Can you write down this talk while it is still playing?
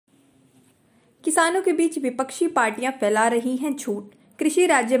किसानों के बीच विपक्षी पार्टियां फैला रही हैं झूठ। कृषि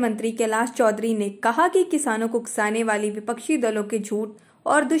राज्य मंत्री कैलाश चौधरी ने कहा कि किसानों को उकसाने वाली विपक्षी दलों के झूठ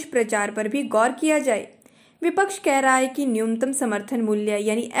और दुष्प्रचार पर भी गौर किया जाए। विपक्ष कह रहा है कि न्यूनतम समर्थन मूल्य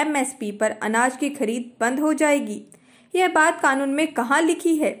यानी एमएसपी पर अनाज की खरीद बंद हो जाएगी। यह बात कानून में कहाँ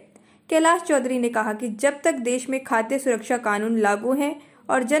लिखी है? कैलाश चौधरी ने कहा कि जब तक देश में खाद्य सुरक्षा कानून लागू है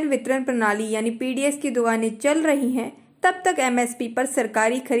और जन वितरण प्रणाली यानी पीडीएस की दुकानें चल रही हैं, तब तक एमएसपी पर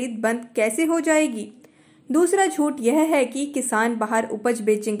सरकारी खरीद बंद कैसे हो जाएगी। दूसरा झूठ यह है कि किसान बाहर उपज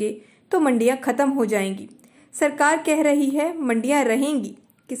बेचेंगे तो मंडियां खत्म हो जाएंगी। सरकार कह रही है मंडियां रहेंगी।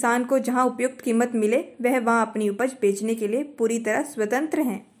 किसान को जहां उपयुक्त कीमत मिले वह वहां अपनी उपज बेचने के लिए पूरी तरह स्वतंत्र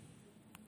हैं।